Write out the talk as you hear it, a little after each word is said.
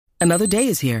Another day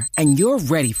is here, and you're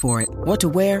ready for it. What to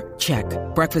wear? Check.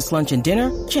 Breakfast, lunch, and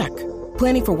dinner? Check.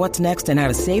 Planning for what's next and how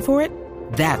to save for it?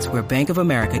 That's where Bank of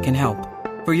America can help.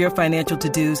 For your financial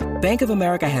to-dos, Bank of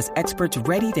America has experts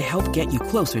ready to help get you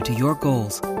closer to your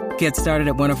goals. Get started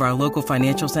at one of our local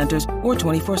financial centers or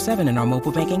 24/7 in our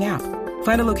mobile banking app.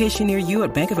 Find a location near you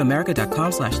at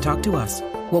bankofamerica.com/talktous.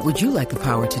 What would you like the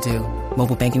power to do?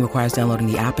 Mobile banking requires downloading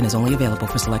the app and is only available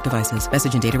for select devices.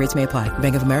 Message and data rates may apply.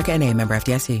 Bank of America N.A., member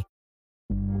FDIC.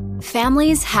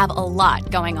 Families have a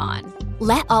lot going on.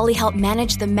 Let Ollie help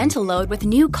manage the mental load with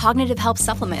new cognitive help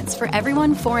supplements for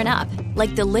everyone 4 and up,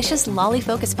 like delicious Lolly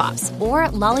Focus Pops or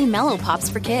Lolly Mellow Pops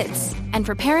for kids. And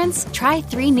for parents, try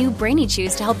 3 new Brainy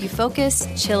Chews to help you focus,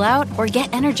 chill out, or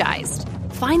get energized.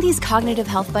 Find these cognitive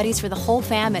health buddies for the whole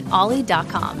fam at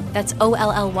ollie.com. That's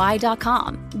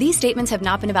OLLY.com. These statements have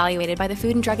not been evaluated by the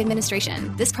Food and Drug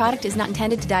Administration. This product is not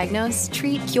intended to diagnose,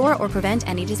 treat, cure, or prevent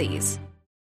any disease.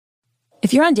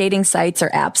 If you're on dating sites or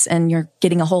apps and you're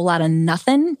getting a whole lot of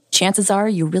nothing, chances are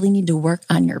you really need to work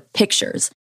on your pictures.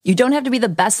 You don't have to be the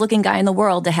best looking guy in the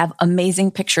world to have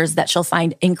amazing pictures that she'll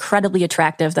find incredibly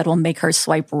attractive that will make her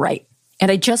swipe right.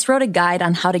 And I just wrote a guide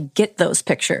on how to get those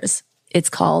pictures. It's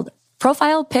called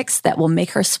Profile Pics That Will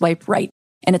Make Her Swipe Right.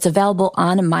 And it's available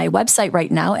on my website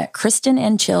right now at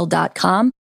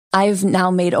KristenandChill.com. I've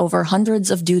now made over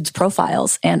hundreds of dudes'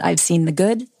 profiles, and I've seen the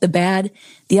good, the bad,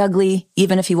 the ugly,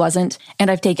 even if he wasn't. And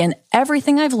I've taken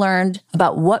everything I've learned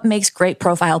about what makes great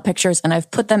profile pictures, and I've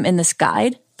put them in this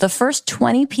guide. The first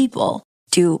 20 people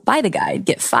to buy the guide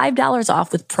get $5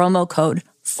 off with promo code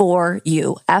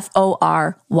FORYOU,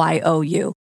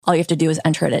 FORYOU. All you have to do is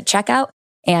enter it at checkout,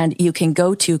 and you can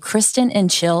go to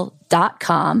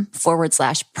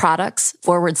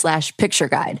KristenandChill.com/products/picture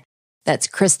guide. That's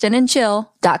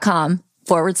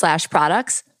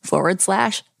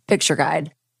KristenandChill.com/products/picture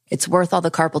guide. It's worth all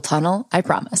the carpal tunnel, I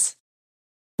promise.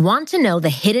 Want to know the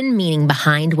hidden meaning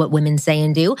behind what women say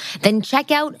and do? Then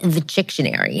check out The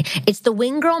Chictionary. It's the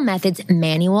Wing Girl Method's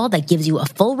manual that gives you a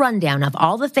full rundown of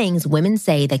all the things women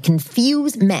say that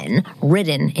confuse men,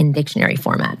 written in dictionary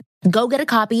format. Go get a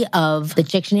copy of The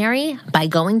Chictionary by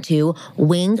going to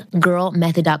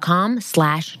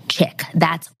winggirlmethod.com/chick.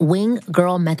 That's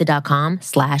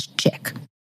winggirlmethod.com/chick.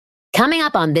 Coming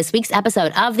up on this week's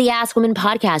episode of the Ask Women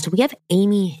podcast, we have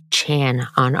Amy Chan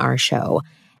on our show.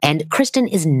 And Kristen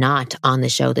is not on the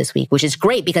show this week, which is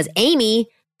great because Amy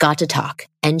got to talk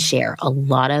and share a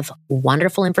lot of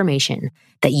wonderful information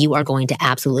that you are going to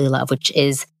absolutely love, which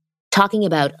is talking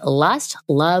about lust,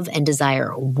 love, and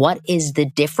desire. What is the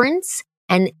difference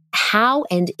and how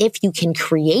and if you can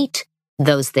create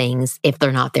those things if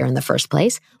they're not there in the first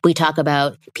place. We talk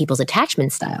about people's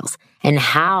attachment styles and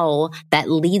how that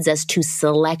leads us to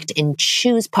select and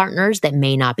choose partners that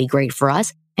may not be great for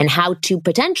us and how to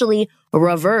potentially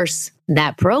reverse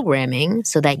that programming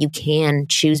so that you can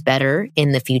choose better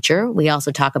in the future. We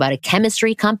also talk about a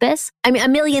chemistry compass. I mean, a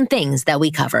million things that we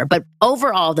cover. But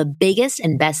overall, the biggest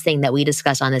and best thing that we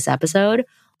discussed on this episode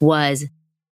was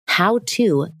how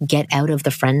to get out of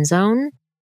the friend zone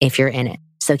if you're in it.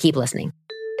 So keep listening.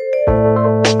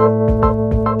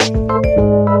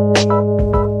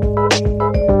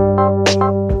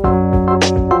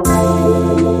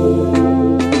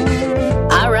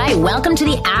 Welcome to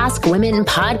the Ask Women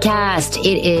podcast.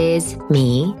 It is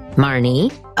me,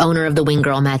 Marnie, owner of the Wing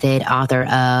Girl Method, author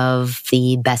of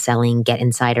the best-selling Get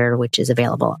Insider, which is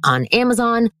available on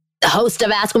Amazon, the host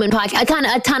of Ask Women podcast,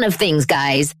 a ton of things,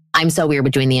 guys. I'm so weird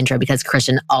with doing the intro because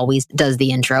Kristen always does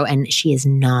the intro and she is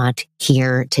not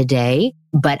here today.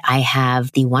 But I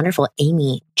have the wonderful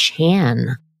Amy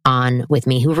Chan on with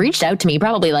me who reached out to me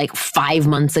probably like 5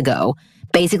 months ago,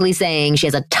 basically saying she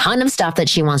has a ton of stuff that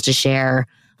she wants to share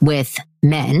with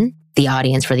men, the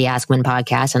audience for the Ask Women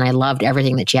podcast. And I loved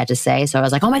everything that she had to say. So I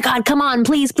was like, oh my God, come on,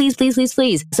 please, please, please, please,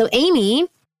 please. So Amy,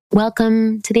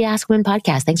 welcome to the Ask Women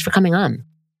podcast. Thanks for coming on.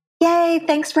 Yay.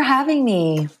 Thanks for having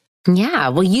me. Yeah.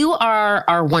 Well, you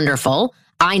are wonderful.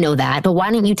 I know that. But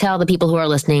why don't you tell the people who are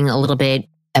listening a little bit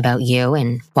about you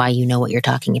and why you know what you're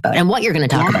talking about and what you're going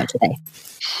to talk about today?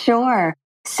 Sure.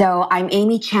 So I'm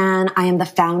Amy Chan. I am the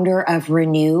founder of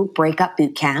Renew Breakup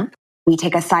Bootcamp. We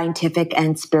take a scientific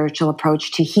and spiritual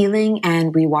approach to healing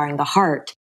and rewiring the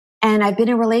heart. And I've been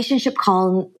a relationship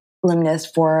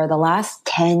columnist for the last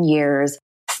 10 years,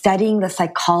 studying the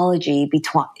psychology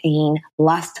between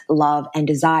lust, love, and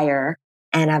desire.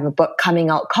 And I have a book coming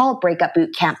out called Breakup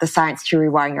Bootcamp, The Science to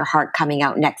Rewiring Your Heart, coming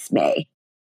out next May.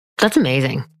 That's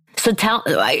amazing. So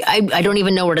I don't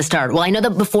even know where to start. Well, I know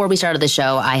that before we started the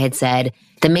show, I had said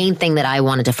the main thing that I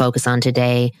wanted to focus on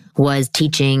today was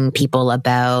teaching people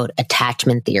about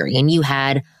attachment theory. And you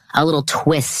had a little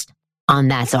twist on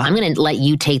that. So I'm going to let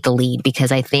you take the lead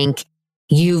because I think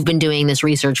you've been doing this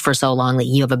research for so long that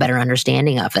you have a better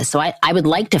understanding of this. So I would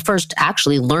like to first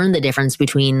actually learn the difference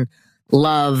between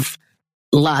love,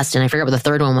 lust, and I forget what the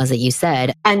third one was that you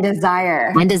said. And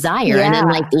desire. And desire. Yeah. And then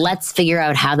like, let's figure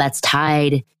out how that's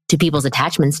tied to people's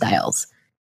attachment styles.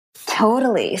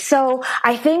 Totally. So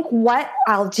I think what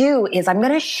I'll do is I'm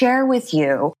going to share with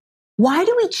you, why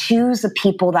do we choose the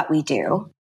people that we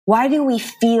do? Why do we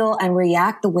feel and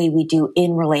react the way we do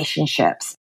in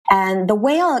relationships? And the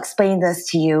way I'll explain this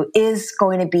to you is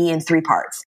going to be in 3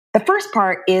 parts. The first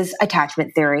part is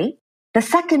attachment theory. The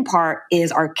second part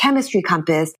is our chemistry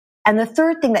compass. And the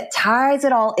third thing that ties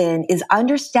it all in is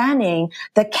understanding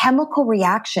the chemical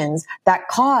reactions that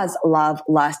cause love,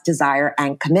 lust, desire,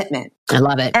 and commitment. I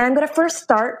love it. And I'm going to first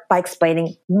start by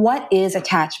explaining what is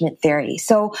attachment theory.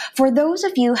 So for those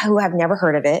of you who have never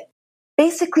heard of it,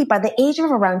 basically by the age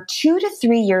of around 2 to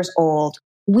 3 years old,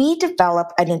 we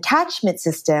develop an attachment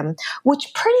system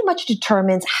which pretty much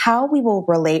determines how we will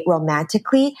relate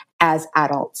romantically as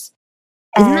adults.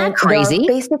 Isn't that crazy?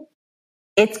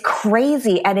 It's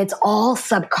crazy, and it's all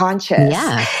subconscious.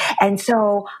 Yeah. And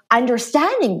so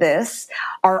understanding this,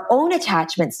 our own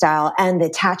attachment style and the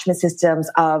attachment systems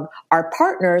of our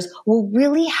partners will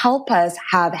really help us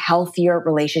have healthier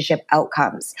relationship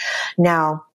outcomes.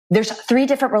 Now, there's 3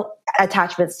 different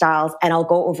attachment styles, and I'll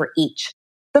go over each.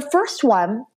 The first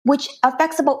one, which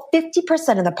affects about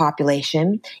 50% of the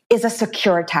population, is a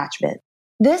secure attachment.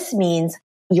 This means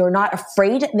you're not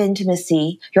afraid of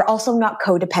intimacy. You're also not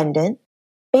codependent.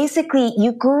 Basically,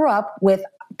 you grew up with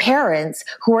parents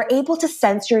who are able to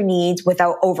sense your needs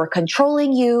without over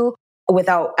controlling you,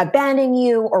 without abandoning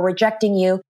you or rejecting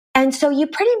you. And so you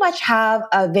pretty much have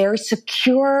a very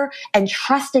secure and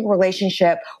trusting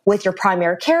relationship with your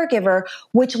primary caregiver,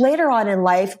 which later on in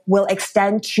life will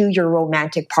extend to your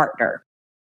romantic partner.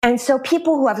 And so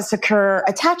people who have a secure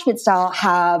attachment style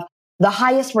have the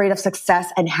highest rate of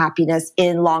success and happiness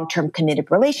in long-term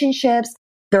committed relationships.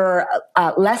 They're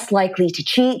less likely to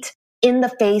cheat in the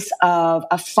face of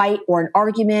a fight or an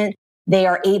argument. They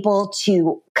are able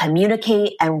to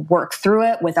communicate and work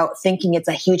through it without thinking it's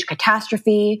a huge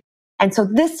catastrophe. And so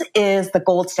this is the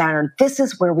gold standard. This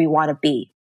is where we want to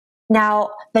be.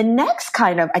 Now, the next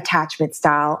kind of attachment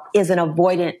style is an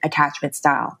avoidant attachment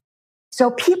style. So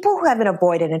people who have an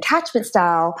avoidant attachment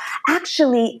style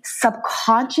actually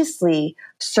subconsciously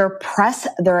suppress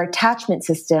their attachment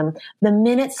system the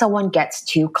minute someone gets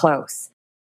too close.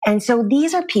 And so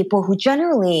these are people who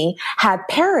generally have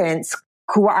parents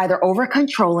who are either over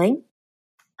controlling.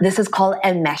 This is called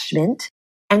enmeshment.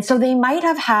 And so they might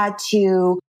have had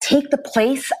to take the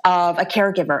place of a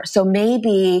caregiver. So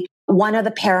maybe one of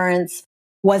the parents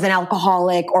was an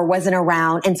alcoholic or wasn't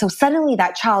around. And so suddenly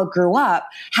that child grew up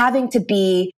having to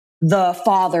be the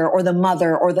father or the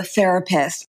mother or the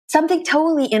therapist, something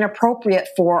totally inappropriate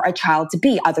for a child to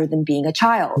be other than being a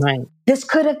child. Right. This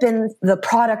could have been the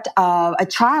product of a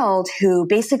child who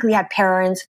basically had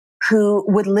parents who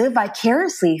would live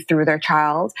vicariously through their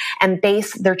child and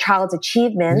base their child's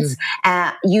achievements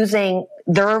using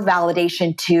their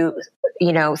validation to,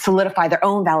 solidify their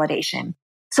own validation.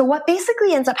 So what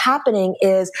basically ends up happening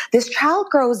is this child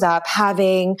grows up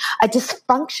having a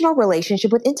dysfunctional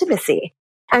relationship with intimacy.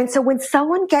 And so when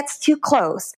someone gets too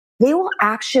close, they will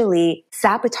actually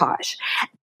sabotage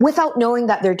without knowing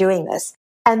that they're doing this.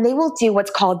 And they will do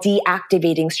what's called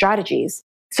deactivating strategies.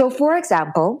 So for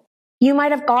example, you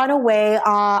might have gone away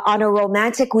on a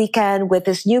romantic weekend with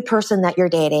this new person that you're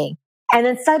dating. And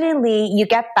then suddenly you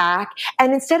get back,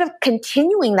 and instead of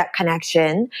continuing that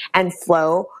connection and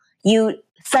flow, you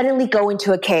suddenly go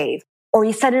into a cave, or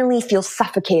you suddenly feel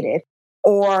suffocated,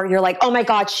 or you're like, oh my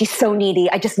God, she's so needy.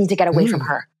 I just need to get away from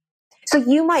her. So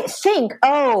you might think,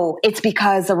 oh, it's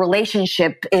because the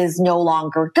relationship is no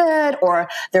longer good, or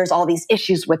there's all these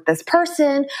issues with this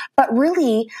person. But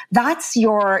really, that's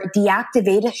your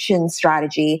deactivation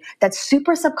strategy that's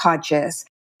super subconscious,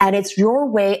 and it's your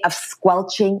way of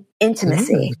squelching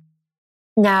intimacy.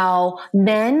 Now,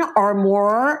 men are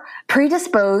more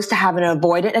predisposed to have an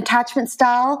avoidant attachment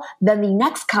style than the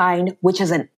next kind, which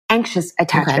is an anxious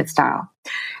attachment style.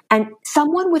 And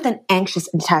someone with an anxious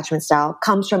attachment style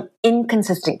comes from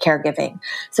inconsistent caregiving.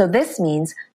 So this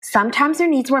means sometimes their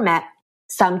needs were met,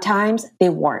 sometimes they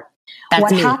weren't.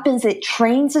 What happens, it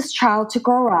trains this child to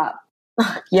grow up.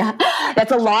 Yeah,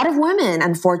 that's a lot of women,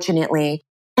 unfortunately.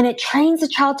 And it trains the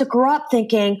child to grow up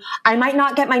thinking, I might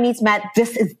not get my needs met.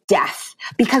 This is death.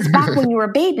 Because back when you were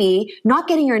a baby, not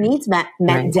getting your needs met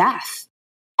meant death.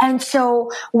 And so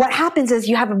what happens is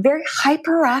you have a very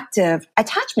hyperactive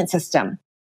attachment system.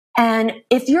 And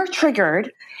if you're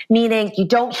triggered, meaning you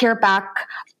don't hear back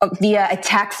via a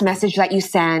text message that you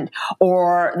send,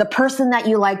 or the person that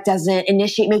you like doesn't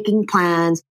initiate making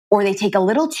plans, or they take a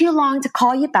little too long to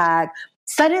call you back,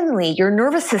 suddenly your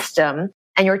nervous system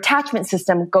and your attachment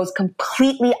system goes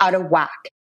completely out of whack.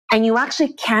 And you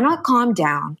actually cannot calm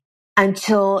down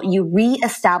until you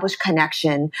reestablish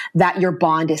connection that your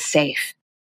bond is safe.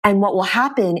 And what will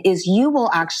happen is you will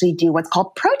actually do what's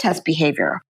called protest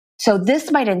behavior. So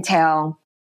this might entail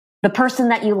the person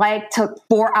that you like took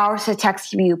 4 hours to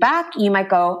text you back. You might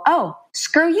go, oh,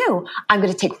 screw you. I'm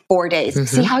going to take 4 days.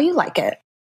 See how you like it.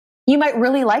 You might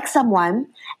really like someone.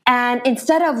 And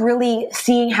instead of really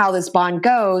seeing how this bond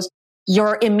goes,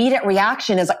 your immediate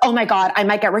reaction is like, oh my God, I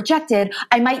might get rejected.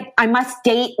 I must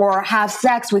date or have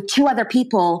sex with 2 other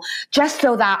people just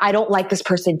so that I don't like this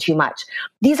person too much.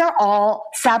 These are all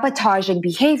sabotaging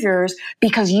behaviors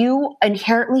because you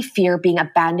inherently fear being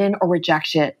abandoned or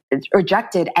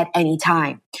rejected at any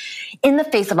time. In the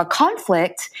face of a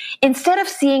conflict, instead of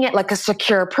seeing it like a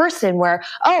secure person where,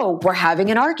 oh, we're having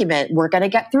an argument, we're going to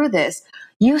get through this,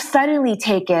 you suddenly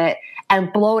take it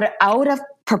and blow it out of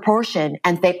proportion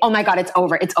and think, oh my God, it's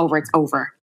over, it's over, it's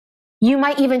over. You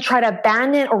might even try to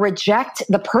abandon or reject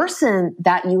the person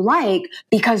that you like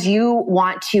because you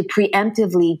want to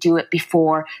preemptively do it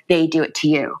before they do it to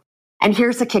you. And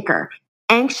here's the kicker.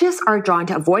 Anxious are drawn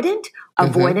to avoidant,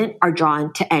 avoidant are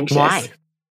drawn to anxious. Why?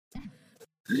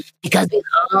 Because we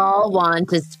all want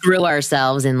to screw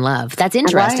ourselves in love. That's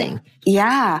interesting. Right.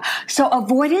 Yeah. So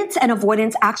avoidance and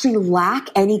avoidance actually lack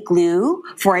any glue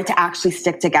for it to actually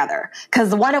stick together.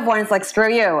 Because one avoidance like screw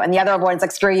you and the other avoidance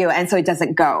like screw you. And so it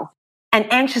doesn't go. And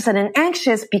an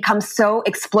anxious becomes so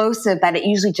explosive that it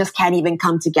usually just can't even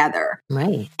come together.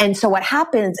 Right. And so what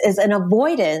happens is an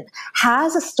avoidant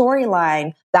has a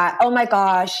storyline that, oh my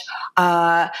gosh,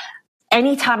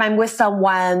 anytime I'm with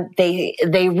someone, they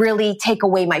really take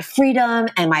away my freedom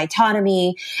and my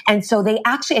autonomy. And so they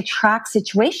actually attract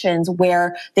situations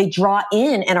where they draw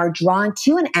in and are drawn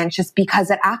to an anxious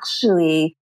because it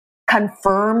actually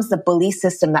confirms the belief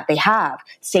system that they have.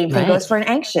 Same thing goes for an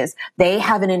anxious. They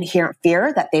have an inherent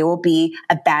fear that they will be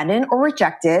abandoned or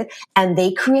rejected, and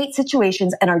they create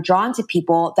situations and are drawn to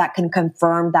people that can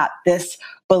confirm that this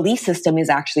belief system is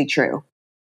actually true.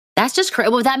 That's just crazy.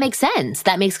 Well, that makes sense.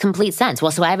 That makes complete sense.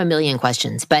 Well, so I have a million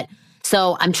questions, but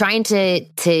so I'm trying to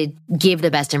give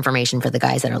the best information for the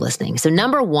guys that are listening. So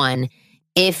number one,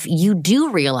 if you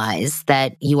do realize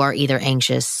that you are either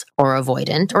anxious or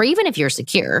avoidant, or even if you're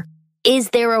secure,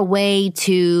 is there a way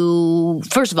to,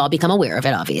 first of all, become aware of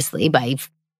it, obviously, by,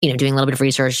 doing a little bit of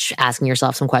research, asking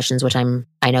yourself some questions, which I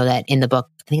know that in the book,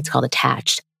 I think it's called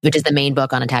Attached, which is the main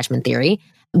book on attachment theory,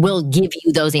 will give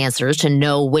you those answers to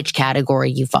know which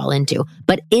category you fall into.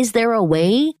 But is there a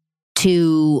way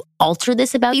to alter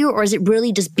this about you, or is it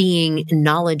really just being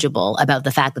knowledgeable about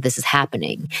the fact that this is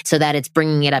happening so that it's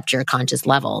bringing it up to your conscious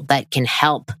level that can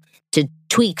help to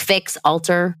tweak, fix,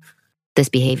 alter this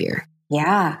behavior?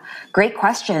 Yeah, great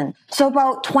question. So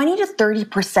about 20 to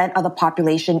 30% of the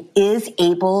population is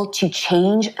able to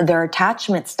change their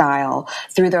attachment style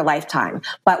through their lifetime.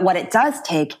 But what it does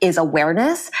take is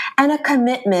awareness and a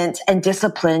commitment and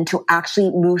discipline to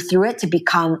actually move through it to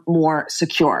become more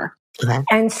secure. Okay.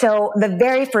 And so the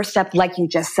very first step, like you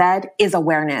just said, is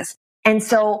awareness. And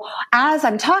so as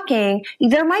I'm talking,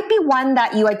 there might be one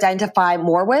that you identify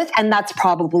more with, and that's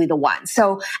probably the one.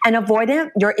 So an avoidant,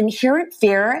 your inherent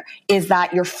fear is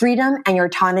that your freedom and your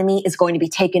autonomy is going to be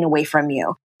taken away from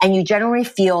you. And you generally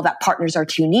feel that partners are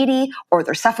too needy, or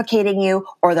they're suffocating you,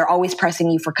 or they're always pressing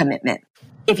you for commitment.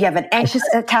 If you have an anxious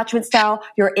attachment style,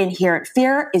 your inherent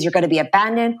fear is you're going to be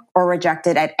abandoned or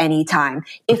rejected at any time.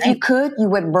 If you could, you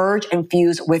would merge and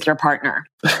fuse with your partner.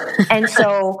 And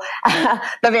so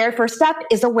the very first step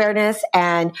is awareness.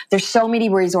 And there's so many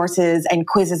resources and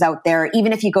quizzes out there.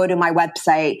 Even if you go to my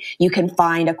website, you can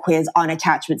find a quiz on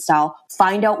attachment style.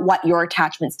 Find out what your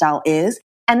attachment style is.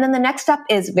 And then the next step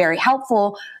is very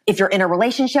helpful. If you're in a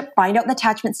relationship, find out the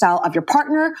attachment style of your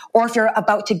partner. Or if you're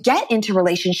about to get into a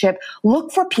relationship,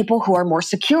 look for people who are more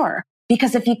secure.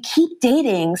 Because if you keep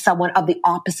dating someone of the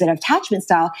opposite attachment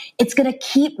style, it's going to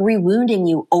keep rewounding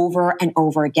you over and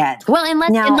over again. Well,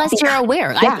 unless you're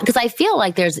aware. Because I feel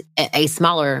like there's a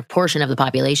smaller portion of the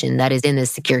population that is in this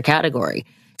secure category.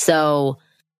 So,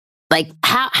 like,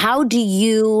 how do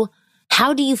you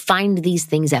find these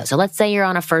things out? So let's say you're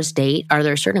on a first date. Are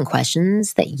there certain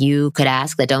questions that you could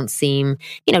ask that don't seem,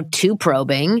 too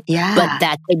probing, but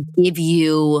that could give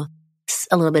you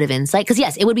a little bit of insight? Because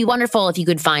yes, it would be wonderful if you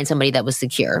could find somebody that was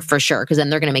secure, for sure, because then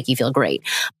they're going to make you feel great.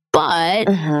 But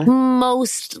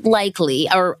most likely,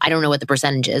 or I don't know what the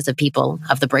percentage is of people,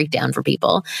 of the breakdown for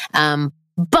people,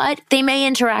 but they may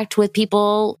interact with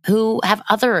people who have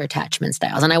other attachment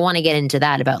styles. And I want to get into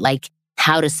that about like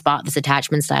how to spot this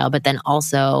attachment style, but then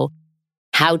also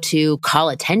how to call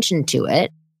attention to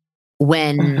it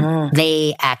when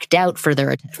they act out for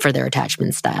their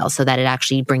attachment style so that it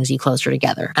actually brings you closer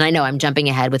together. And I know I'm jumping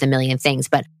ahead with a million things,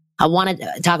 but I want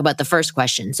to talk about the first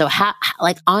question. So how,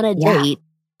 like on a date,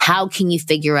 how can you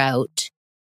figure out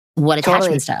what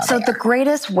attachment style So the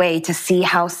greatest way to see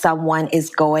how someone is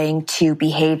going to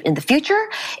behave in the future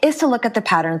is to look at the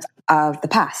patterns of the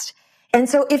past. And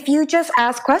so if you just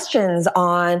ask questions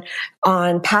on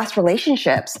past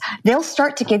relationships, they'll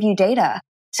start to give you data.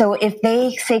 So if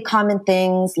they say common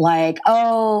things like,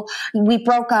 oh, we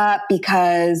broke up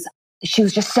because she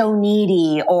was just so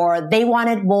needy, or they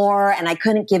wanted more and I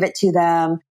couldn't give it to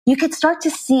them, you could start to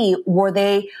see, were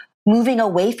they moving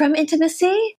away from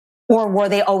intimacy, or were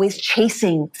they always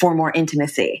chasing for more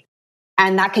intimacy?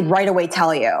 And that could right away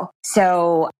tell you.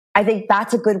 So I think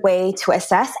that's a good way to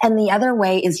assess. And the other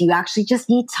way is you actually just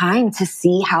need time to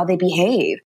see how they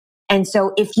behave. And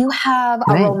so if you have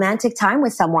a romantic time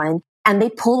with someone and they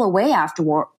pull away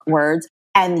afterwards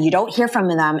and you don't hear from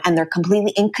them and they're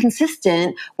completely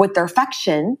inconsistent with their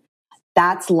affection,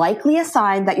 that's likely a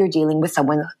sign that you're dealing with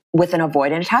someone with an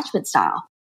avoidant attachment style.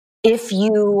 If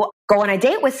you go on a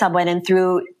date with someone and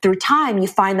through time, you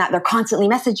find that they're constantly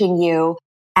messaging you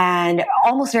and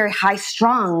almost very high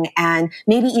strung and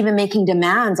maybe even making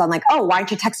demands on like, oh, why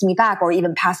aren't you texting me back, or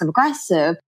even passive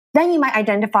aggressive, then you might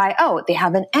identify, oh, they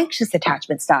have an anxious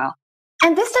attachment style.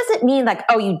 And this doesn't mean like,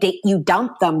 oh, you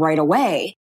dump them right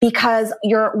away, because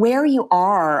where you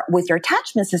are with your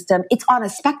attachment system, it's on a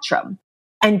spectrum.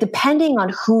 And depending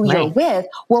on who you're with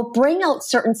will bring out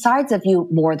certain sides of you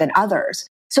more than others.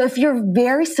 So if you're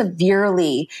very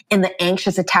severely in the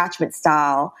anxious attachment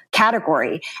style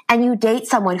category and you date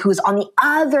someone who's on the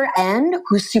other end,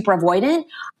 who's super avoidant,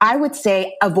 I would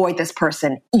say avoid this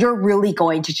person. You're really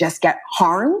going to just get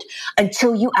harmed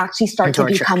until you actually start to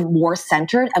become more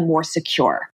centered and more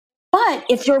secure. But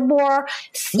if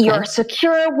you're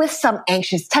secure with some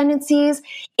anxious tendencies,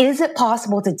 is it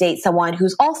possible to date someone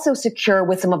who's also secure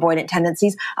with some avoidant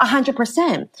tendencies?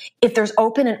 100%. If there's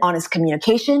open and honest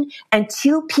communication and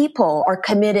two people are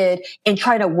committed in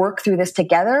trying to work through this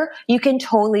together, you can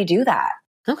totally do that.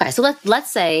 Okay, so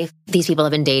let's say these people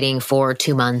have been dating for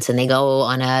 2 months and they go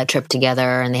on a trip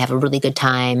together and they have a really good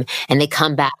time and they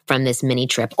come back from this mini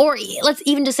trip. Or let's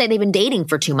even just say they've been dating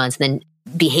for 2 months and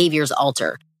then behaviors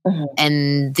alter.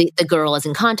 And the girl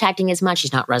isn't contacting as much.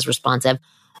 She's not as responsive.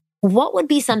 What would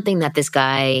be something that this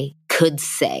guy could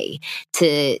say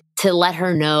to let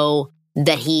her know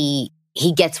that he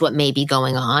gets what may be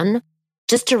going on,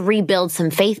 just to rebuild some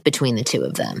faith between the two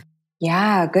of them?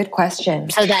 Yeah, good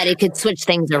question. So that it could switch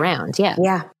things around.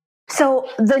 Yeah. So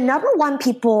the number one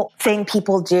thing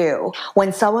people do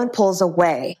when someone pulls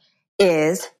away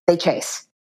is they chase.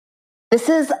 This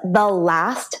is the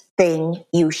last thing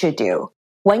you should do.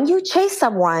 When you chase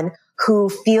someone who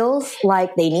feels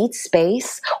like they need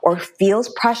space or feels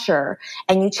pressure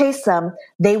and you chase them,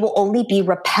 they will only be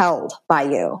repelled by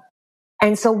you.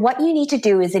 And so what you need to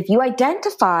do is, if you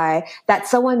identify that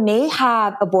someone may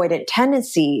have avoidant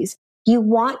tendencies, you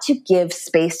want to give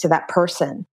space to that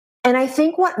person. And I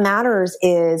think what matters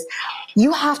is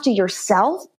you have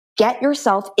to get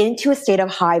yourself into a state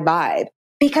of high vibe.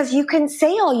 Because you can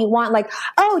say all you want, like,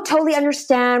 oh, totally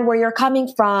understand where you're coming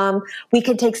from. We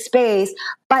can take space,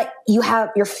 but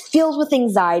you're filled with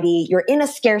anxiety. You're in a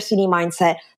scarcity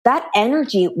mindset. That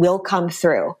energy will come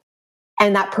through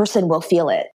and that person will feel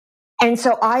it. And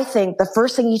so I think the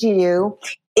first thing you need to do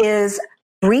is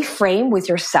reframe with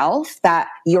yourself that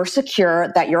you're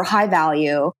secure, that you're high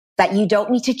value, that you don't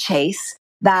need to chase,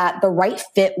 that the right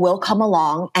fit will come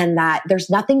along, and that there's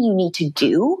nothing you need to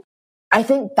do. I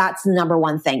think that's the number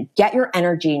one thing. Get your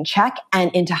energy in check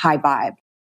and into high vibe.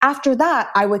 After that,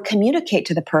 I would communicate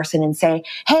to the person and say,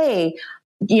 hey,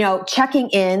 checking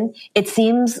in, it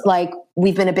seems like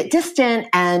we've been a bit distant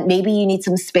and maybe you need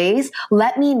some space.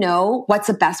 Let me know what's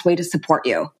the best way to support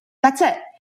you. That's it.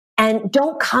 And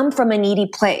don't come from a needy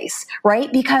place,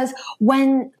 right? Because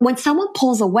when someone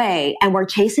pulls away and we're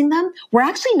chasing them, we're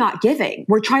actually not giving.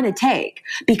 We're trying to take,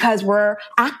 because we're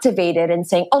activated and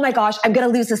saying, oh my gosh, I'm going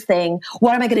to lose this thing.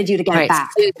 What am I going to do to get it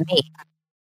back?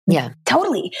 Yeah,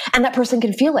 totally. And that person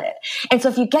can feel it. And so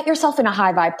if you get yourself in a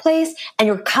high vibe place and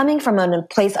you're coming from a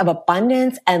place of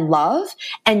abundance and love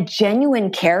and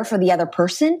genuine care for the other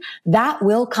person, that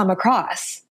will come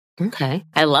across. Okay.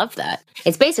 I love that.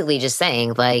 It's basically just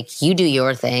saying, like, you do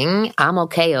your thing. I'm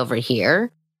okay over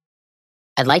here.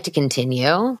 I'd like to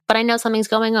continue, but I know something's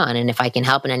going on. And if I can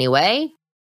help in any way,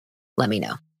 let me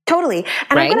know. Totally.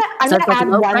 And right? I'm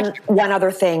gonna add one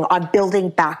other thing on building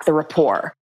back the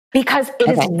rapport, because it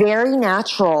is very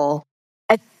natural,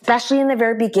 especially in the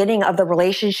very beginning of the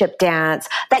relationship dance,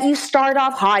 that you start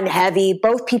off hot and heavy.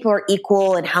 Both people are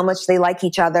equal in how much they like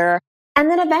each other. And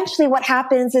then eventually what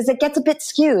happens is it gets a bit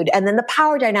skewed, and then the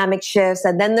power dynamic shifts,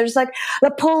 and then there's like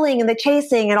the pulling and the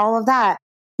chasing and all of that.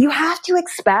 You have to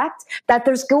expect that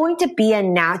there's going to be a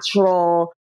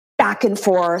natural back and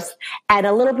forth and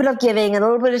a little bit of giving and a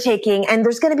little bit of taking, and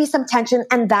there's going to be some tension,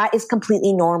 and that is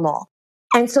completely normal.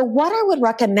 And so what I would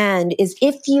recommend is,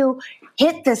 if you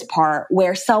hit this part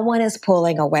where someone is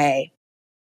pulling away,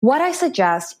 what I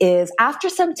suggest is, after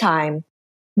some time,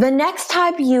 the next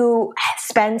time you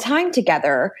spend time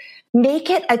together, make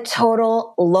it a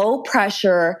total low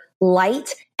pressure,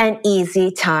 light and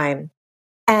easy time.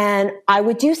 And I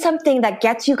would do something that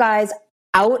gets you guys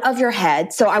out of your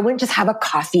head. So I wouldn't just have a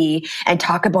coffee and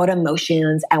talk about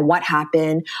emotions and what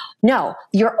happened. No,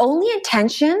 your only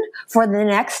intention for the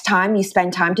next time you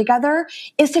spend time together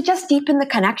is to just deepen the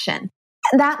connection.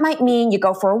 That might mean you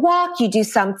go for a walk, you do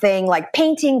something like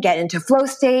painting, get into flow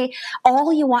state.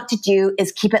 All you want to do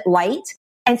is keep it light.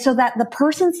 And so that the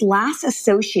person's last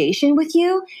association with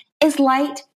you is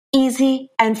light, easy,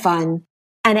 and fun.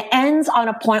 And it ends on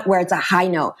a point where it's a high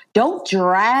note. Don't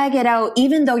drag it out,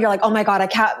 even though you're like, oh my God, I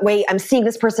can't wait. I'm seeing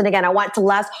this person again. I want it to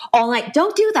last all night.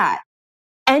 Don't do that.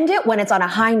 End it when it's on a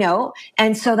high note.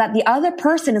 And so that the other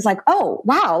person is like, oh,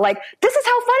 wow, like this is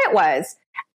how fun it was.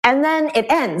 And then it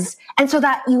ends. And so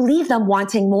that you leave them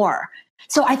wanting more.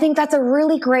 So I think that's a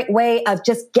really great way of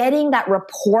just getting that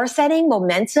rapport setting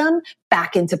momentum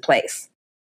back into place.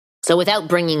 So without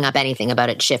bringing up anything about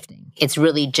it shifting, it's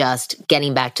really just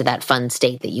getting back to that fun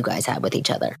state that you guys had with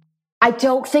each other. I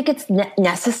don't think it's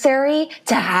necessary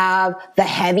to have the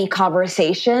heavy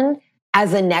conversation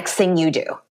as the next thing you do,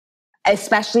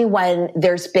 especially when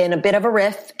there's been a bit of a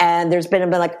riff and there's been a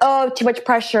bit like, oh, too much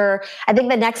pressure. I think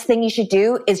the next thing you should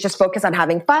do is just focus on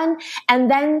having fun.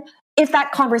 And then if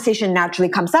that conversation naturally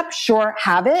comes up, sure,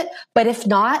 have it. But if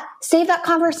not, save that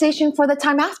conversation for the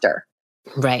time after.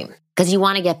 Right. Because you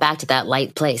want to get back to that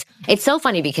light place. It's so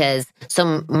funny because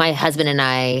my husband and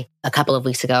I, a couple of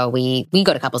weeks ago, we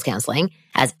go to couples counseling,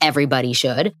 as everybody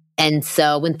should. And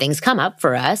so when things come up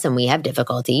for us and we have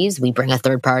difficulties, we bring a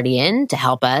third party in to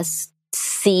help us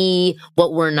see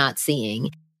what we're not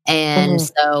seeing. And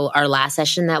so our last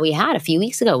session that we had a few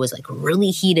weeks ago was like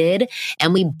really heated.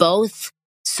 And we both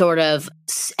sort of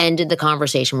ended the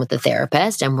conversation with the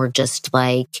therapist, and we're just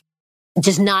like,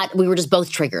 we were just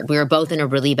both triggered. We were both in a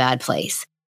really bad place.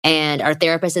 And our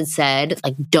therapist had said,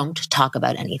 like, don't talk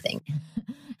about anything.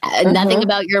 Nothing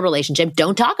about your relationship.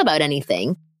 Don't talk about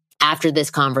anything after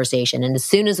this conversation. And as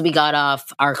soon as we got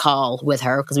off our call with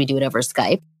her, because we do it over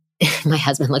Skype, my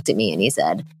husband looked at me and he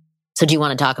said, so do you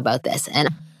want to talk about this? And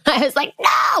I was like,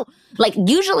 no! Like,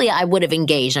 usually I would have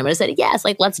engaged. I would have said, yes,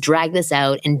 like, let's drag this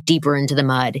out and deeper into the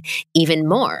mud even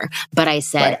more. But I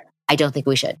said, I don't think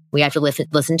we should. We have to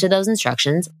listen to those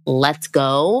instructions. Let's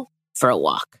go for a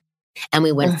walk. And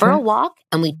we went for a walk,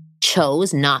 and we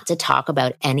chose not to talk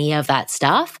about any of that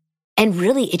stuff. And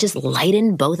really, it just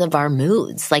lightened both of our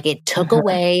moods. Like, it took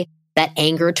away that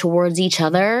anger towards each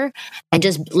other and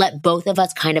just let both of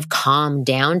us kind of calm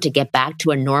down to get back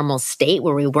to a normal state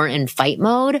where we weren't in fight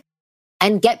mode,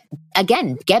 and get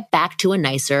back to a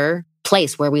nicer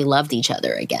place where we loved each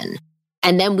other again.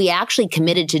 And then we actually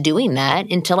committed to doing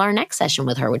that until our next session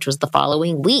with her, which was the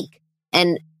following week.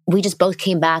 And we just both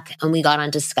came back and we got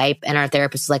onto Skype, and our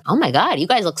therapist was like, oh my God, you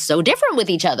guys look so different with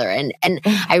each other. And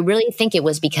I really think it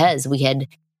was because we had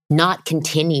not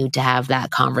continued to have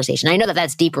that conversation. I know that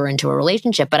that's deeper into a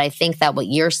relationship, but I think that what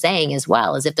you're saying as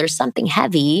well is, if there's something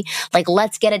heavy, like,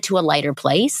 let's get it to a lighter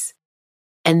place,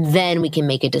 and then we can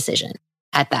make a decision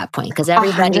at that point. Because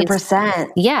everybody's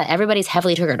 100%. Yeah, everybody's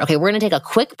heavily triggered. Okay, we're going to take a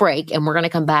quick break, and we're going to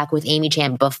come back with Amy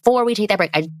Chan. Before we take that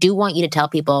break, I do want you to tell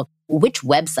people which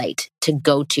website to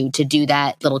go to do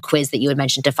that little quiz that you had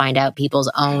mentioned to find out people's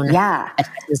own attachment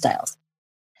styles.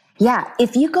 Yeah,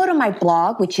 if you go to my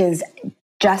blog, which is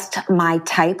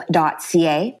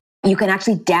justmytype.ca, you can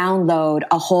actually download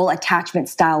a whole attachment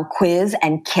style quiz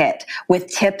and kit with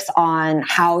tips on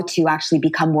how to actually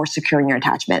become more secure in your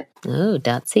attachment. Oh,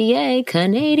 .ca,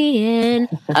 Canadian.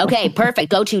 Okay,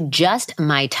 perfect. Go to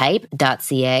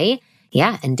justmytype.ca.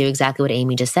 Yeah, and do exactly what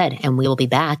Amy just said. And we will be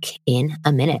back in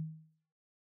a minute.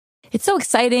 It's so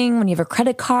exciting when you have a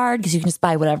credit card, because you can just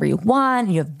buy whatever you want.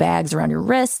 And you have bags around your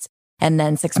wrists. And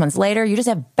then 6 months later, you just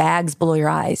have bags below your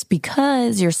eyes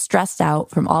because you're stressed out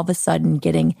from all of a sudden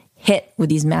getting hit with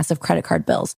these massive credit card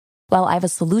bills. Well, I have a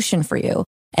solution for you.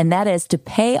 And that is to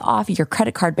pay off your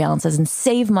credit card balances and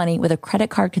save money with a credit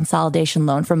card consolidation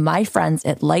loan from my friends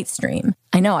at Lightstream.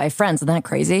 I know, I have friends. Isn't that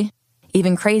crazy?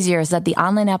 Even crazier is that the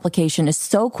online application is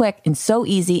so quick and so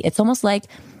easy. It's almost like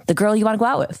the girl you want to go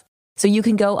out with. So you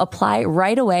can go apply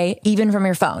right away, even from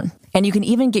your phone. And you can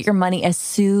even get your money as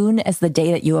soon as the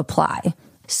day that you apply.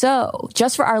 So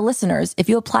just for our listeners, if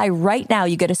you apply right now,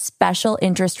 you get a special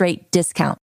interest rate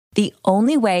discount. The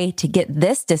only way to get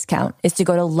this discount is to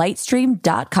go to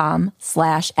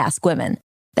lightstream.com/askwomen.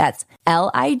 That's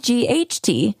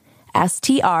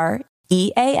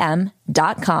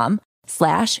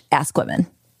lightstream.com/askwomen.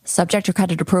 Subject to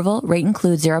credit approval, rate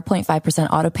includes 0.5%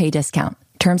 auto pay discount.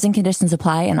 Terms and conditions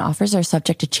apply and offers are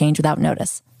subject to change without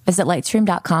notice. Visit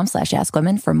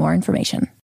lightstream.com/askwomen for more information.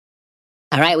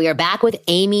 All right, we are back with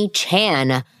Amy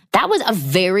Chan. That was a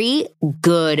very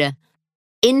good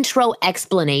intro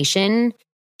explanation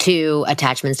to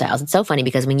attachment styles. It's so funny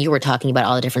because when you were talking about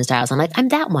all the different styles, I'm like, I'm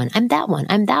that one, I'm that one,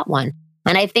 I'm that one.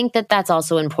 And I think that that's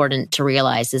also important to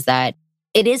realize is that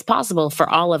it is possible for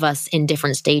all of us in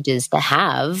different stages to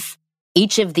have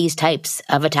each of these types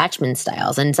of attachment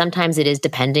styles. And sometimes it is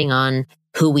depending on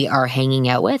who we are hanging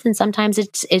out with. And sometimes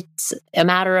it's a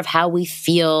matter of how we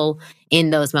feel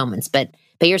in those moments. But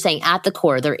you're saying at the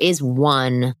core, there is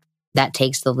one that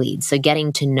takes the lead. So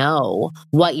getting to know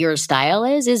what your style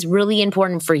is really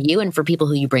important for you and for people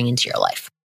who you bring into your life.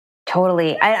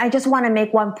 Totally. I just want to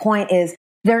make one point is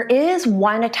there is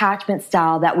one attachment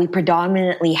style that we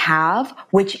predominantly have,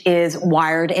 which is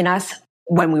wired in us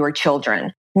when we were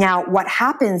children. Now, what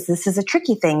happens, this is a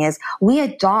tricky thing, is we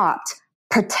adopt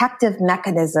protective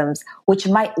mechanisms, which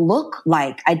might look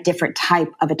like a different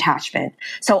type of attachment.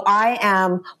 So I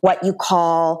am what you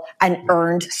call an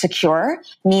earned secure,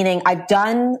 meaning I've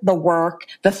done the work,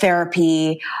 the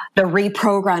therapy, the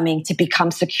reprogramming to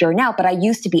become secure now, but I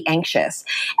used to be anxious.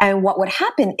 And what would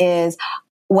happen is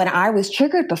when I was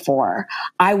triggered before,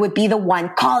 I would be the one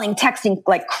calling, texting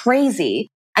like crazy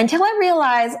until I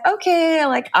realized, okay,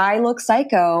 like I look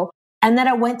psycho. And then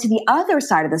I went to the other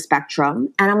side of the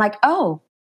spectrum and I'm like, oh,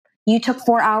 you took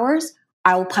 4 hours?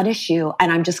 I will punish you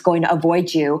and I'm just going to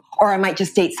avoid you. Or I might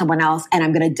just date someone else and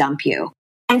I'm going to dump you.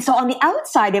 And so on the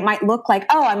outside, it might look like,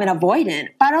 oh, I'm an avoidant,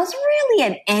 but I was really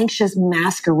an anxious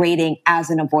masquerading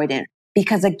as an avoidant.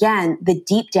 Because again, the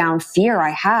deep down fear I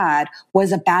had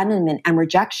was abandonment and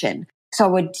rejection. So I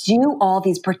would do all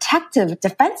these protective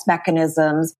defense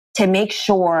mechanisms to make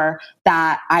sure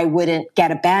that I wouldn't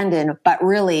get abandoned, but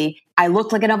really I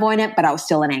looked like an avoidant, but I was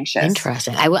still an anxious.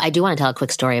 Interesting. I do want to tell a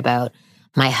quick story about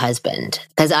my husband,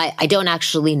 because I don't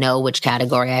actually know which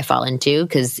category I fall into,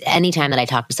 because anytime that I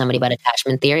talk to somebody about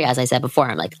attachment theory, as I said before,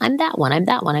 I'm like, I'm that one, I'm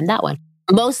that one, I'm that one.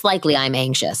 Most likely I'm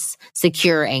anxious,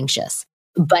 secure anxious.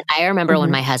 But I remember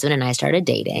when my husband and I started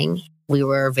dating, we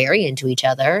were very into each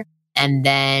other. And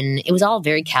then it was all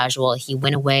very casual. He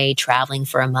went away traveling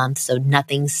for a month, so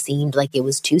nothing seemed like it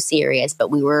was too serious, but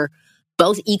we were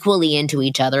both equally into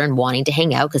each other and wanting to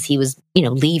hang out because he was,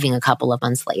 leaving a couple of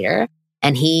months later.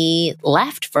 And he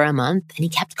left for a month and he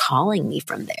kept calling me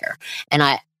from there. And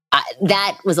I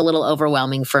that was a little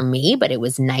overwhelming for me, but it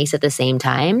was nice at the same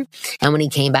time. And when he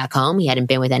came back home, he hadn't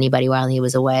been with anybody while he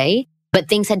was away, but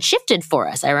things had shifted for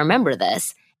us. I remember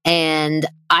this. And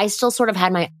I still sort of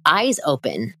had my eyes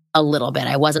open a little bit.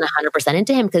 I wasn't 100%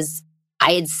 into him because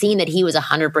I had seen that he was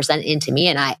 100% into me,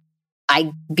 and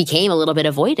I became a little bit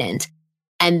avoidant.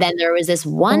 And then there was this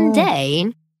one day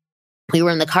we were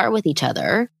in the car with each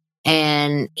other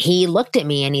and he looked at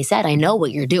me and he said, I know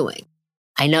what you're doing.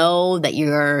 I know that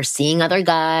you're seeing other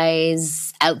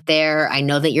guys out there. I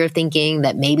know that you're thinking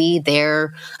that maybe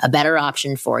they're a better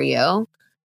option for you.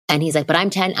 And he's like, but I'm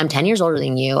 10 years older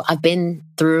than you. I've been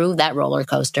through that roller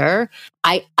coaster.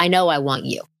 I know I want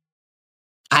you.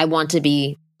 I want to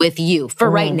be with you for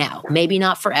right now. Maybe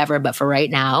not forever, but for right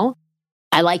now,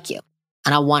 I like you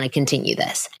and I want to continue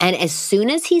this. And as soon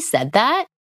as he said that,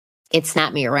 it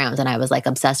snapped me around and I was like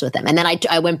obsessed with him. And then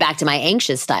I went back to my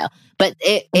anxious style. But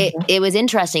it was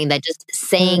interesting that just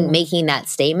making that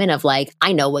statement of like,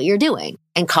 I know what you're doing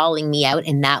and calling me out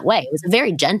in that way. It was a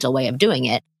very gentle way of doing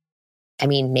it. I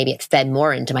mean, maybe it fed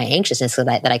more into my anxiousness so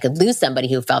that I could lose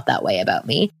somebody who felt that way about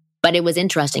me. But it was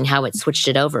interesting how it switched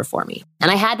it over for me.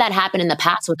 And I had that happen in the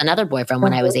past with another boyfriend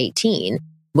when I was 18,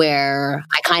 where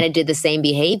I kind of did the same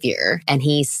behavior. And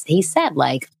he said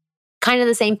like kind of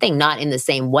the same thing, not in the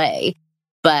same way.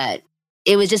 But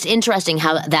it was just interesting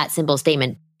how that simple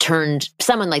statement turned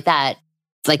someone like that,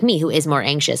 like me, who is more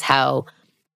anxious, how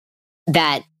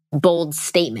that bold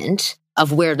statement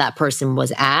of where that person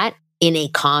was at in a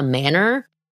calm manner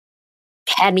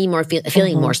had me more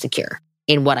feeling more secure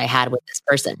in what I had with this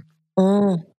person.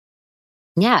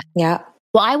 Yeah. Yeah.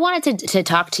 Well, I wanted to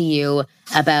talk to you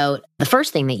about the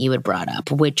first thing that you had brought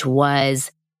up, which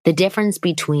was the difference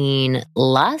between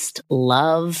lust,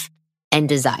 love, and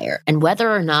desire, and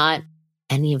whether or not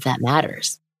any of that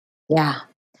matters. Yeah,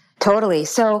 totally.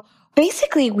 So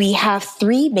basically, we have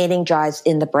 3 mating drives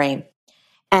in the brain,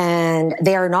 and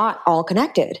they are not all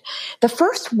connected. The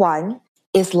first one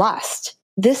is lust.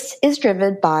 This is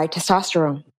driven by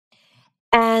testosterone.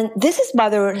 And this is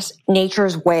Mother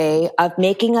Nature's way of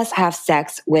making us have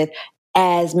sex with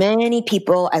as many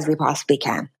people as we possibly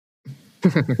can.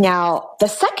 Now, the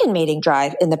second mating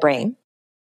drive in the brain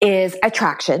is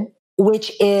attraction,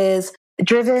 which is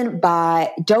driven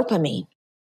by dopamine.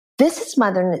 This is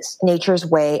Mother Nature's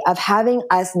way of having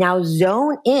us now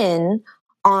zone in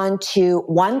onto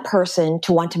one person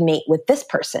to want to mate with this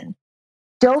person.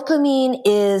 Dopamine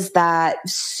is that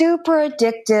super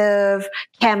addictive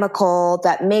chemical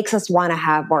that makes us want to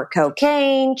have more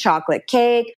cocaine, chocolate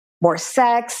cake, more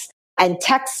sex, and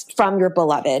texts from your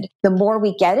beloved. The more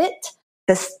we get it,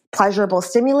 this pleasurable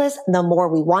stimulus, the more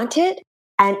we want it.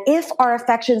 And if our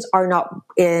affections are not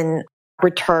in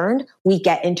return, we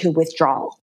get into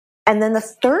withdrawal. And then the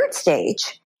third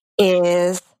stage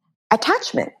is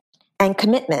attachment and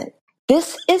commitment.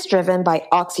 This is driven by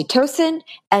oxytocin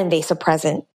and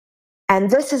vasopressin. And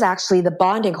this is actually the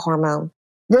bonding hormone.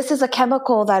 This is a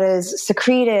chemical that is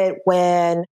secreted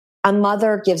when a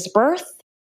mother gives birth,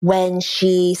 when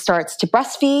she starts to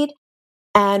breastfeed.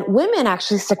 And women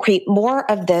actually secrete more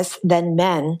of this than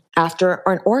men after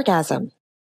an orgasm.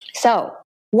 So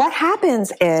what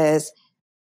happens is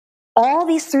all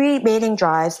these 3 mating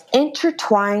drives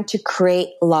intertwine to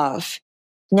create love.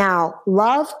 Now,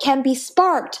 love can be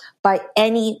sparked by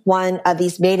any one of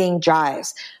these mating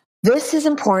drives. This is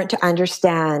important to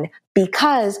understand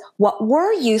because what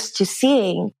we're used to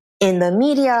seeing in the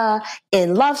media,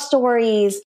 in love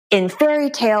stories, in fairy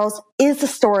tales is the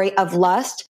story of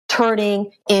lust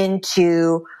turning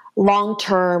into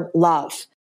long-term love.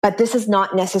 But this is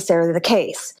not necessarily the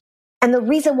case. And the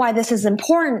reason why this is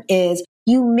important is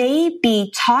you may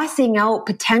be tossing out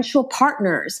potential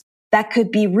partners that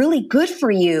could be really good for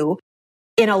you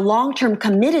in a long-term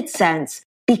committed sense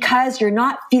because you're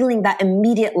not feeling that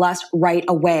immediate lust right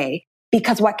away.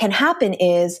 Because what can happen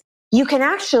is you can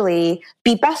actually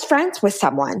be best friends with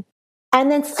someone and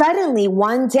then suddenly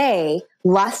one day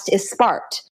lust is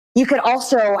sparked. You could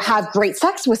also have great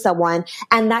sex with someone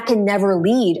and that can never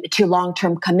lead to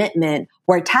long-term commitment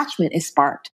where attachment is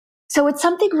sparked. So it's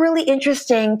something really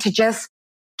interesting to just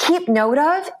keep note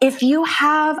of. If you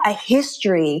have a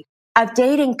history of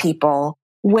dating people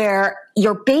where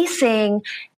you're basing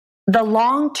the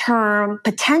long-term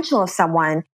potential of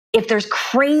someone, if there's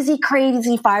crazy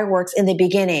fireworks in the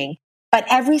beginning, but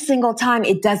every single time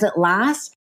it doesn't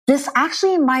last, this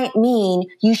actually might mean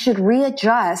you should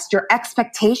readjust your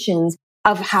expectations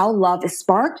of how love is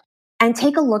sparked and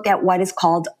take a look at what is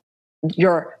called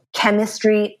your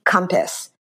chemistry compass.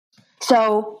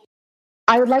 So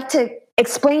I would like to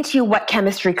explain to you what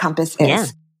chemistry compass is. Yeah.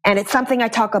 And it's something I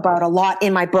talk about a lot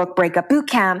in my book, Breakup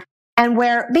Bootcamp, and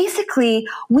where basically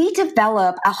we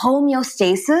develop a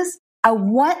homeostasis of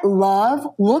what love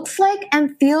looks like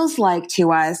and feels like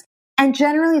to us. And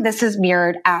generally this is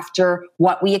mirrored after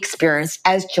what we experienced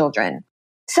as children.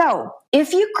 So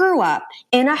if you grew up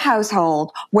in a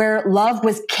household where love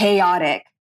was chaotic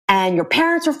and your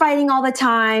parents were fighting all the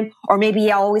time, or maybe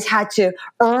you always had to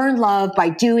earn love by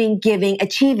doing, giving,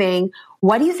 achieving,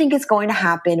 what do you think is going to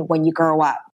happen when you grow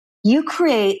up? You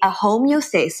create a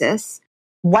homeostasis,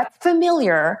 what's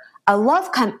familiar, a love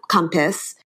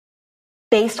compass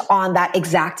based on that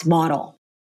exact model.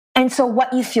 And so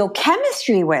what you feel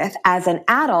chemistry with as an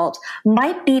adult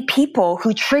might be people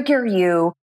who trigger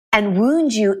you and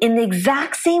wound you in the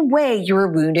exact same way you were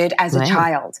wounded as a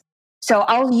child. So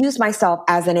I'll use myself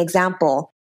as an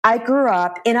example. I grew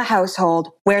up in a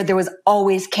household where there was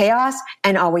always chaos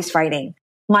and always fighting.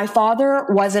 My father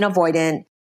was an avoidant,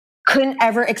 couldn't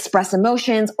ever express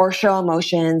emotions or show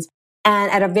emotions.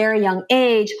 And at a very young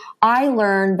age, I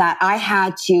learned that I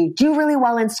had to do really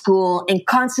well in school and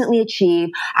constantly achieve.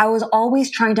 I was always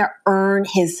trying to earn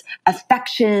his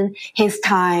affection, his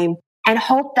time, and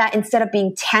hope that instead of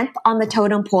being 10th on the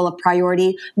totem pole of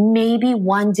priority, maybe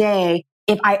one day,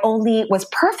 if I only was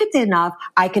perfect enough,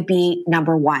 I could be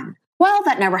number 1. Well,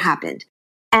 that never happened.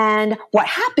 And what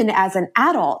happened as an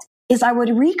adult is I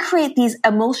would recreate these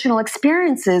emotional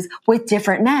experiences with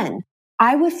different men.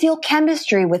 I would feel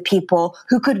chemistry with people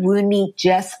who could wound me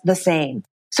just the same.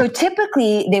 So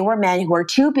typically they were men who were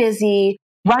too busy,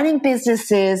 running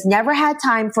businesses, never had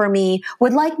time for me,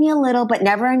 would like me a little, but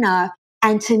never enough.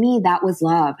 And to me, that was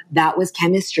love. That was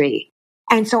chemistry.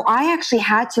 And so I actually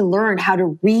had to learn how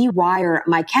to rewire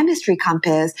my chemistry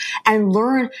compass and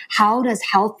learn how does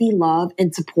healthy love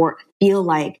and support feel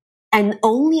like. And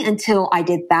only until I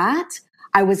did that,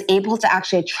 I was able to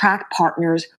actually attract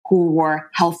partners who were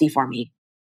healthy for me.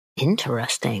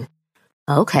 Interesting.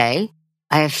 Okay.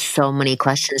 I have so many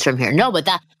questions from here. No, but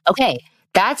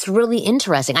that's really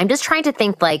interesting. I'm just trying to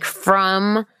think like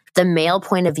from the male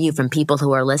point of view, from people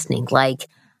who are listening, like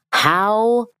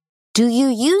how do you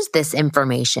use this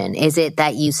information? Is it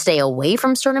that you stay away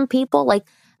from certain people? Like,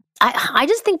 I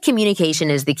just think communication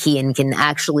is the key and can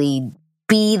actually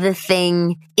be the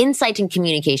thing. Insight and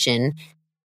communication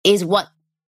is what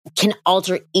can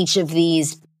alter each of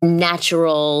these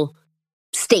natural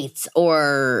states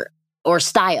or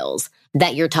styles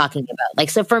that you're talking about. Like,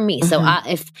 so for me, so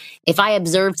if I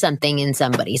observe something in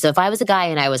somebody, so if I was a guy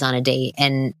and I was on a date,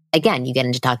 and again, you get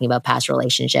into talking about past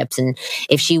relationships, and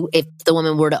if the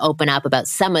woman were to open up about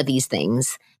some of these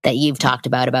things that you've talked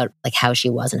about like how she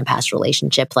was in a past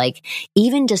relationship, like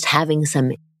even just having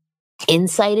some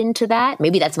insight into that,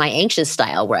 maybe that's my anxious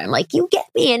style where I'm like, you get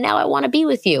me and now I want to be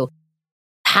with you.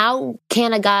 How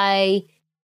can a guy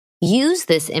use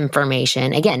this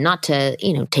information, again, not to,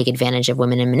 take advantage of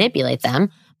women and manipulate them,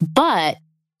 but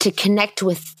to connect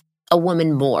with a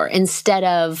woman more instead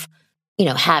of,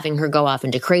 having her go off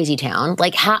into crazy town?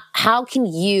 Like, how can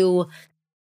you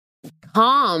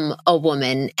calm a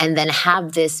woman and then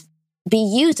have this be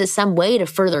used as some way to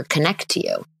further connect to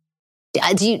you?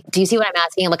 Do you see what I'm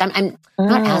asking? Like, I'm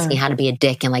not asking how to be a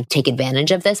dick and like take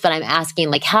advantage of this, but I'm asking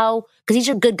like how, because these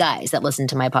are good guys that listen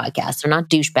to my podcast. They're not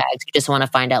douchebags who just want to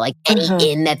find out like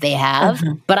any in that they have.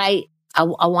 But I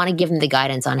want to give them the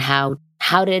guidance on how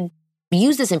to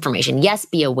use this information. Yes,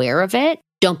 be aware of it.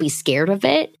 Don't be scared of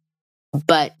it.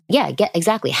 But yeah, get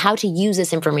exactly how to use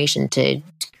this information to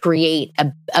create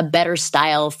a better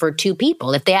style for two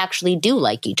people if they actually do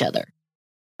like each other.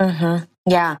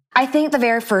 Yeah. I think the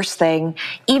very first thing,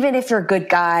 even if you're a good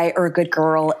guy or a good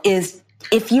girl, is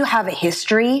if you have a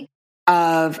history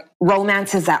of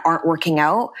romances that aren't working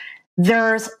out,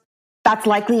 that's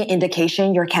likely an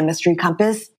indication your chemistry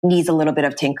compass needs a little bit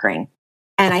of tinkering.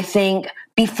 And I think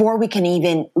before we can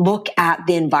even look at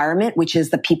the environment, which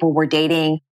is the people we're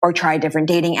dating or try a different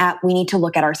dating app, we need to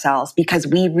look at ourselves because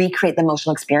we recreate the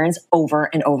emotional experience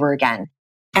over and over again.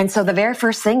 And so the very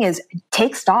first thing is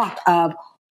take stock of,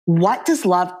 what does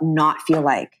love not feel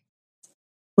like?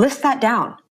 List that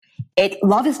down.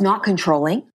 Love is not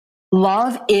controlling.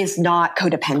 Love is not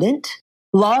codependent.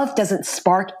 Love doesn't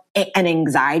spark an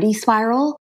anxiety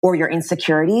spiral or your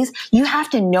insecurities. You have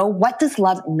to know, what does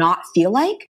love not feel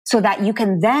like, so that you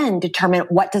can then determine,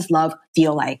 what does love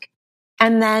feel like?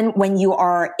 And then when you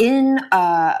are in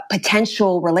a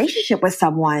potential relationship with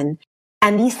someone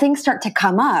and these things start to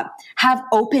come up, have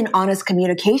open, honest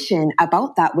communication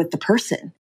about that with the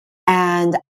person.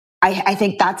 And I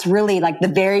think that's really like the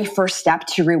very first step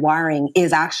to rewiring,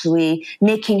 is actually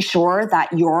making sure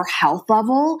that your health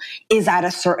level is at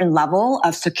a certain level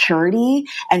of security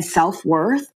and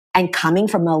self-worth and coming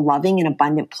from a loving and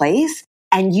abundant place.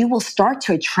 And you will start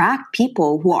to attract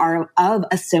people who are of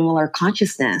a similar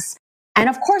consciousness. And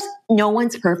of course, no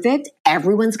one's perfect.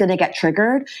 Everyone's going to get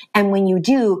triggered. And when you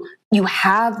do, you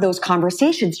have those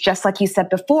conversations, just like you said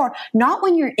before, not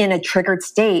when you're in a triggered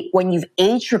state, when you've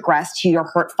age regressed to your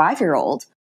hurt 5-year-old,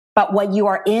 but when you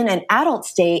are in an adult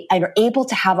state and are able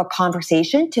to have a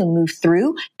conversation to move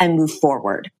through and move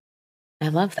forward. I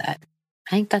love that.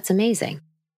 I think that's amazing.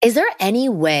 Is there any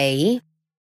way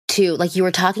to, like you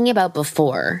were talking about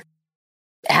before,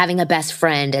 having a best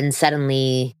friend and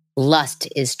suddenly lust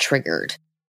is triggered?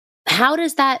 How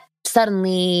does that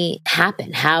suddenly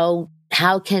happen? How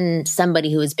can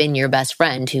somebody who has been your best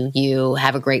friend, who you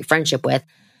have a great friendship with,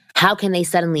 how can they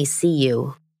suddenly see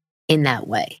you in that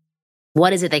way?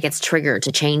 What is it that gets triggered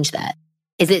to change that?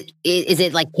 Is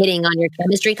it like hitting on your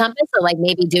chemistry compass, or like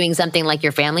maybe doing something like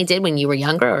your family did when you were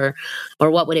younger,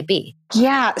 or what would it be?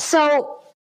 Yeah. So,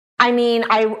 I mean,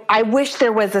 I wish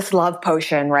there was this love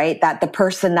potion, right? That the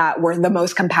person that we're the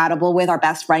most compatible with, our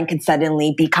best friend, could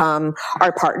suddenly become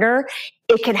our partner.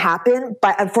 It can happen,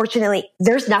 but unfortunately,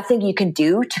 there's nothing you can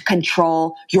do to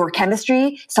control your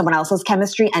chemistry, someone else's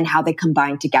chemistry, and how they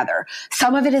combine together.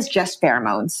 Some of it is just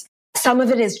pheromones. Some of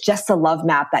it is just a love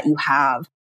map that you have.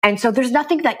 And so there's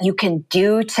nothing that you can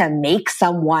do to make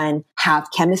someone have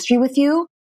chemistry with you.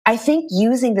 I think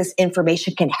using this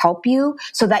information can help you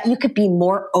so that you could be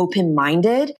more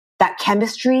open-minded, that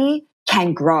chemistry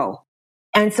can grow.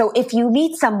 And so if you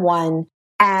meet someone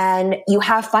and you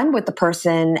have fun with the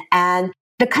person and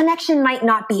the connection might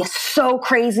not be so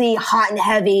crazy, hot and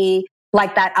heavy,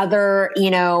 like that other,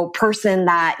 person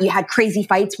that you had crazy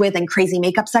fights with and crazy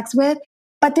makeup sex with,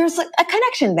 but there's a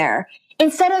connection there.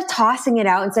 Instead of tossing it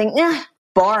out and saying,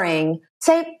 boring,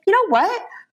 say, you know what?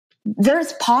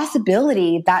 There's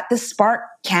possibility that the spark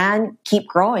can keep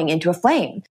growing into a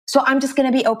flame. So I'm just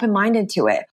going to be open-minded to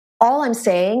it. All I'm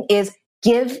saying is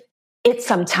give it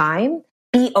some time,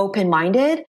 be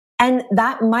open-minded, and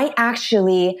that might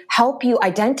actually help you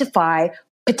identify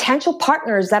potential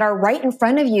partners that are right in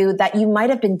front of you that you might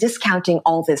have been discounting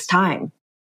all this time.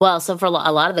 Well, so for a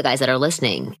lot of the guys that are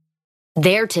listening,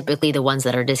 they're typically the ones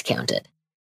that are discounted,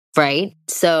 right?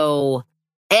 So,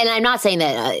 and I'm not saying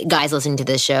that guys listening to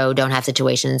this show don't have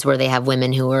situations where they have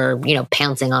women who are,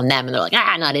 pouncing on them and they're like,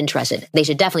 not interested. They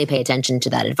should definitely pay attention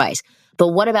to that advice. But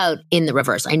what about in the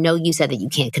reverse? I know you said that you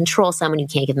can't control someone, you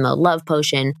can't give them a love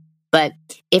potion, but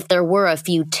if there were a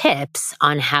few tips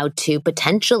on how to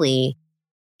potentially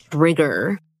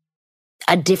trigger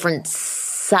a different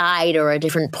side or a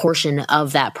different portion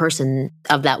of that person,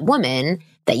 of that woman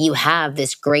that you have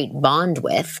this great bond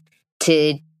with,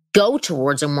 to go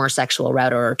towards a more sexual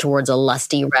route or towards a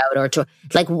lusty route, or to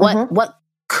what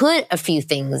could a few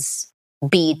things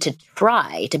be to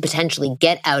try to potentially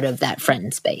get out of that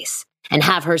friend space and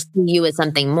have her see you as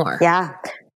something more? Yeah.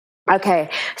 Okay.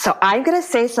 So I'm going to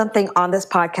say something on this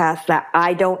podcast that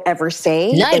I don't ever say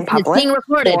in public it's being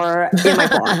recorded. Or in my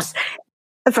blogs.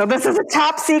 So this is a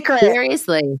top secret.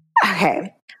 Seriously.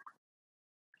 Okay.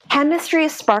 Chemistry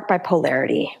is sparked by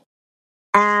polarity.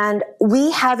 And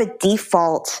we have a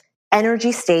default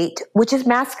energy state, which is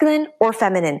masculine or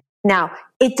feminine. Now,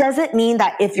 it doesn't mean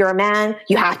that if you're a man,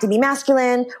 you have to be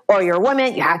masculine, or you're a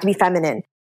woman, you have to be feminine.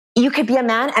 You could be a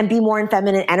man and be more in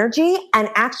feminine energy and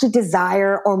actually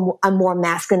desire a more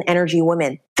masculine energy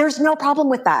woman. There's no problem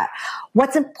with that.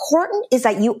 What's important is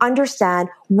that you understand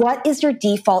what is your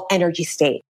default energy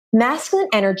state. Masculine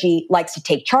energy likes to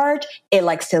take charge. It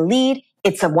likes to lead.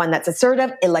 It's the one that's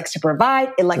assertive. It likes to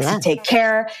provide. It likes to take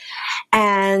care.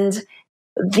 And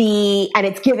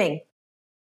it's giving.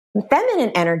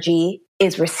 Feminine energy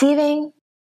is receiving.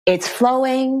 It's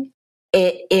flowing.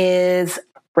 It is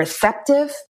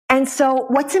receptive. And so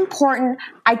what's important,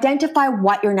 identify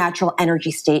what your natural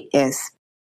energy state is.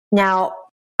 Now,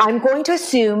 I'm going to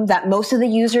assume that most of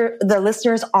the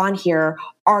listeners on here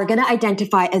are going to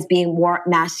identify as being more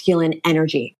masculine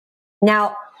energy.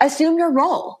 Now, assume your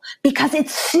role, because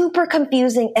it's super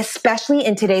confusing, especially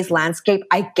in today's landscape.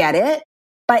 I get it.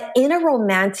 But in a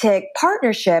romantic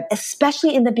partnership,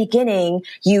 especially in the beginning,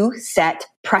 you set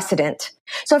precedent.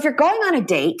 So if you're going on a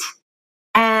date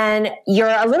and you're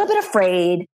a little bit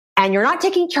afraid and you're not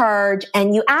taking charge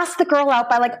and you ask the girl out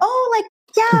by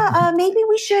maybe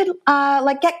we should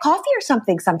get coffee or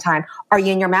something sometime. Are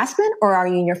you in your masculine or are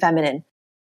you in your feminine?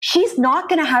 She's not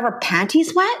going to have her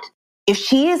panties wet if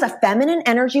she is a feminine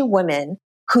energy woman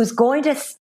who's going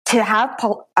to have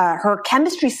her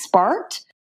chemistry sparked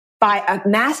by a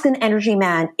masculine energy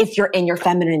man. If you're in your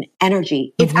feminine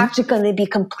energy, it's actually going to be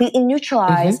completely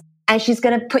neutralized and she's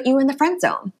going to put you in the friend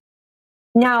zone.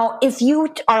 Now, if you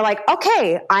are like,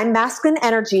 okay, I'm masculine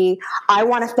energy, I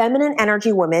want a feminine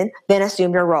energy woman, then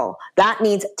assume your role. That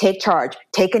means take charge,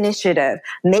 take initiative,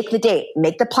 make the date,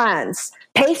 make the plans,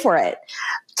 pay for it.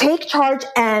 Take charge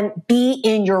and be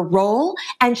in your role,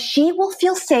 and she will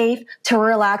feel safe to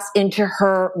relax into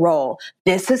her role.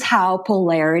 This is how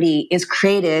polarity is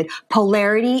created.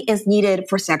 Polarity is needed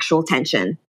for sexual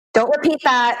tension. Don't repeat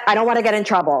that. I don't want to get in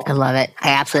trouble. I love it.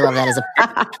 I absolutely love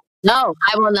that No,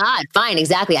 I will not. Fine,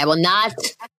 exactly. I will not.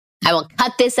 I will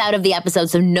cut this out of the episode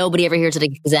so nobody ever hears it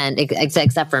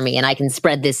except for me, and I can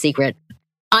spread this secret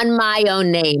on my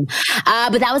own name.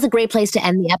 But that was a great place to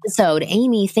end the episode.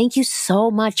 Amy, thank you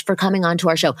so much for coming on to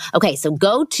our show. Okay, so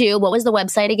go to, what was the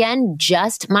website again?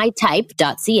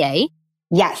 Justmytype.ca.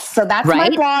 Yes, so that's my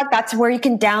blog. That's where you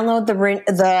can download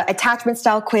the attachment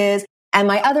style quiz. And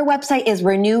my other website is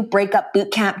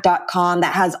renewbreakupbootcamp.com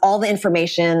that has all the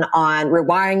information on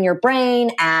rewiring your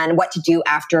brain and what to do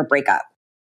after a breakup.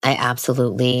 I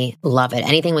absolutely love it.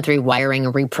 Anything with rewiring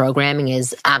and reprogramming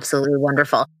is absolutely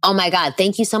wonderful. Oh my God.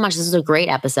 Thank you so much. This was a great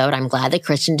episode. I'm glad that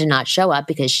Kristen did not show up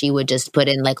because she would just put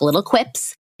in little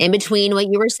quips in between what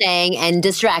you were saying and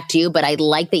distract you. But I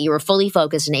like that you were fully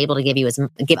focused and able to give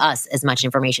us as much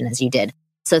information as you did.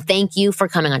 So thank you for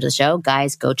coming onto the show.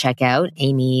 Guys, go check out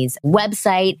Amy's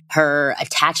website, her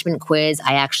attachment quiz.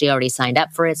 I actually already signed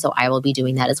up for it, so I will be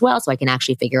doing that as well, so I can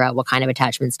actually figure out what kind of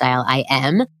attachment style I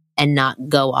am and not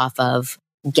go off of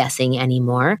guessing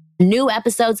anymore. New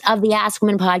episodes of the Ask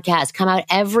Women podcast come out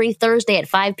every Thursday at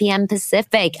 5 p.m.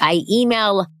 Pacific. I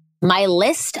email my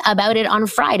list about it on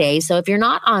Friday. So if you're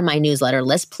not on my newsletter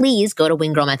list, please go to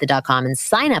winggirlmethod.com and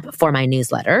sign up for my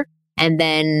newsletter. And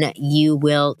then you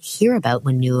will hear about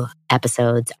when new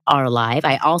episodes are live.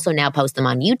 I also now post them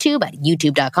on YouTube at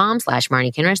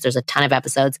youtube.com/Marnie Kinrys. There's a ton of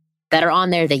episodes that are on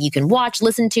there that you can watch,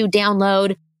 listen to,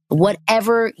 download,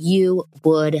 whatever you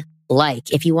would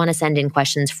like. If you want to send in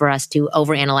questions for us to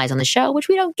overanalyze on the show, which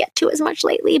we don't get to as much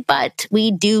lately, but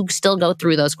we do still go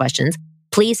through those questions,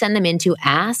 please send them in to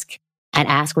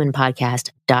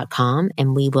ask@askwomenpodcast.com,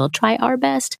 and we will try our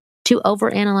best to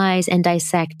overanalyze and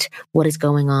dissect what is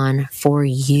going on for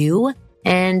you.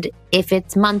 And if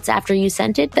it's months after you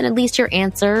sent it, then at least your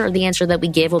answer or the answer that we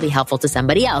give will be helpful to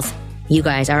somebody else. You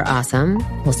guys are awesome.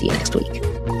 We'll see you next week.